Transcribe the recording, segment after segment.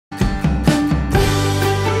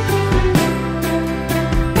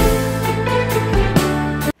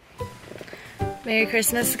Merry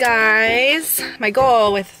Christmas, guys. My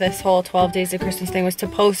goal with this whole 12 days of Christmas thing was to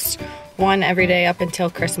post one every day up until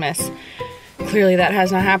Christmas. Clearly that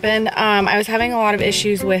has not happened. I was having a lot of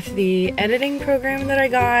issues with the editing program that I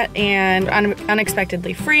got and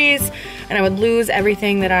unexpectedly freeze, and I would lose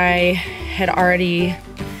everything that I had already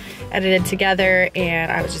edited together,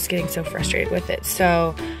 and I was just getting so frustrated with it.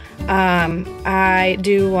 So I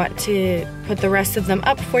do want to put the rest of them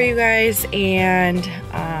up for you guys, and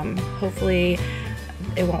hopefully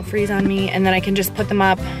it won't freeze on me, and then I can just put them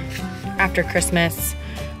up after Christmas.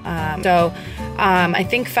 I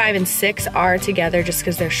think 5 and 6 are together just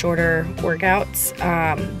because they're shorter workouts,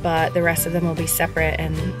 but the rest of them will be separate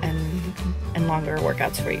and longer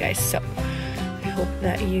workouts for you guys. So I hope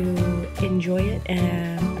that you enjoy it,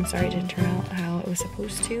 and I'm sorry it didn't turn out how it was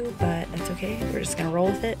supposed to, but that's okay. We're just gonna roll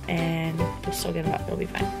with it, and we'll still get them up. It'll be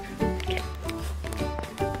fine. Okay.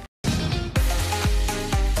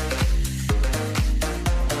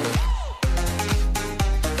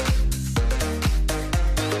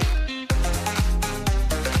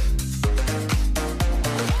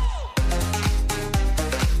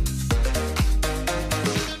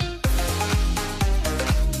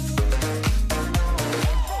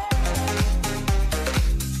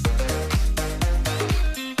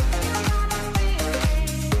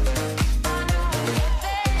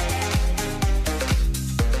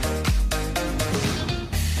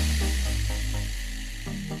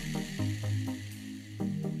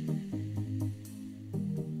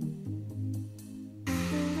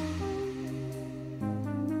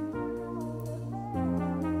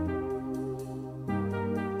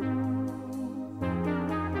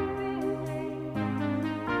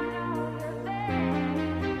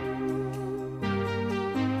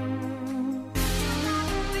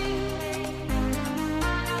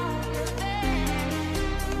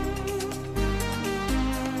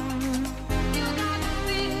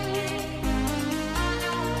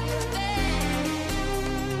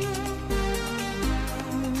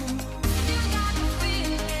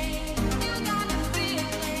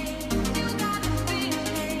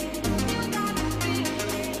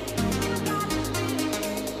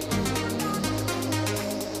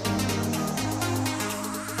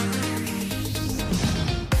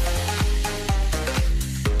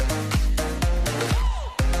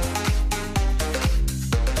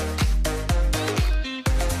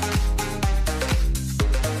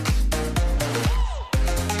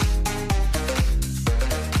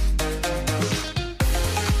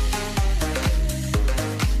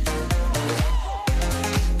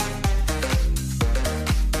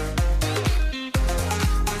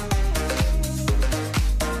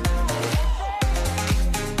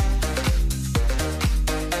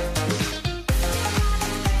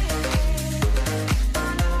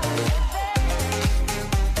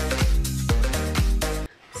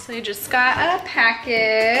 So we just got a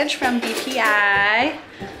package from BPI.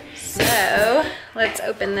 So let's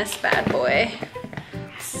open this bad boy.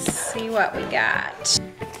 See what we got.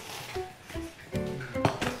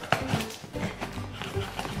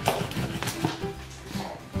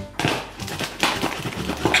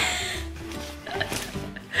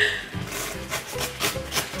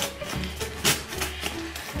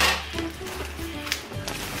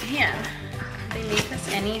 Man, they make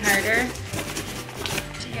this any harder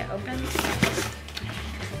to get open?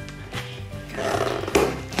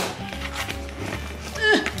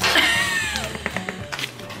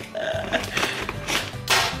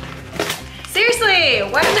 Seriously,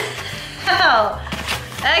 what the hell?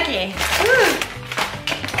 Okay,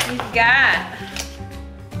 we've got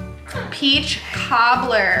peach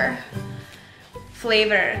cobbler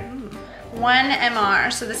flavor, 1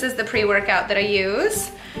 ml. So this is the pre-workout that I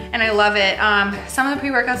use, and I love it. Some of the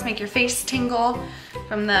pre-workouts make your face tingle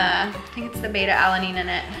from I think it's the beta alanine in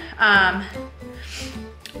it.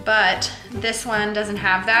 But this one doesn't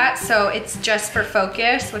have that, so it's just for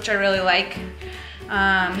focus, which I really like.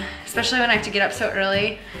 Especially when I have to get up so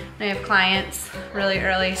early and I have clients really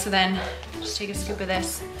early. So then just take a scoop of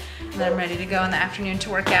this, and then I'm ready to go in the afternoon to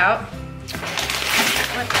work out.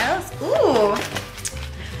 What else? Ooh,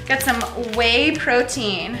 got some whey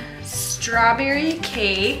protein, strawberry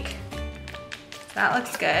cake. That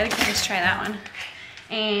looks good. Let's try that one.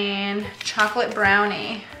 And chocolate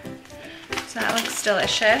brownie. So that looks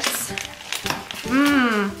delicious.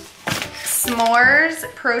 S'mores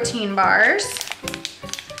protein bars.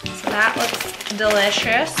 So that looks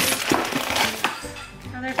delicious.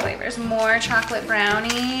 Other flavors, more chocolate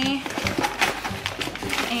brownie.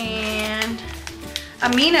 And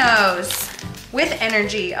aminos with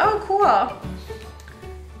energy. Oh, cool.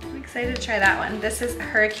 I'm excited to try that one. This is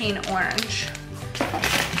hurricane orange.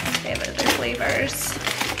 they have other flavors.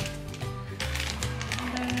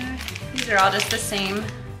 These are all just the same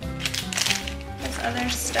as other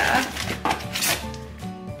stuff.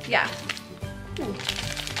 Yeah. Ooh.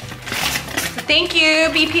 So thank you,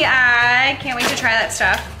 BPI. Can't wait to try that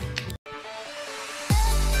stuff.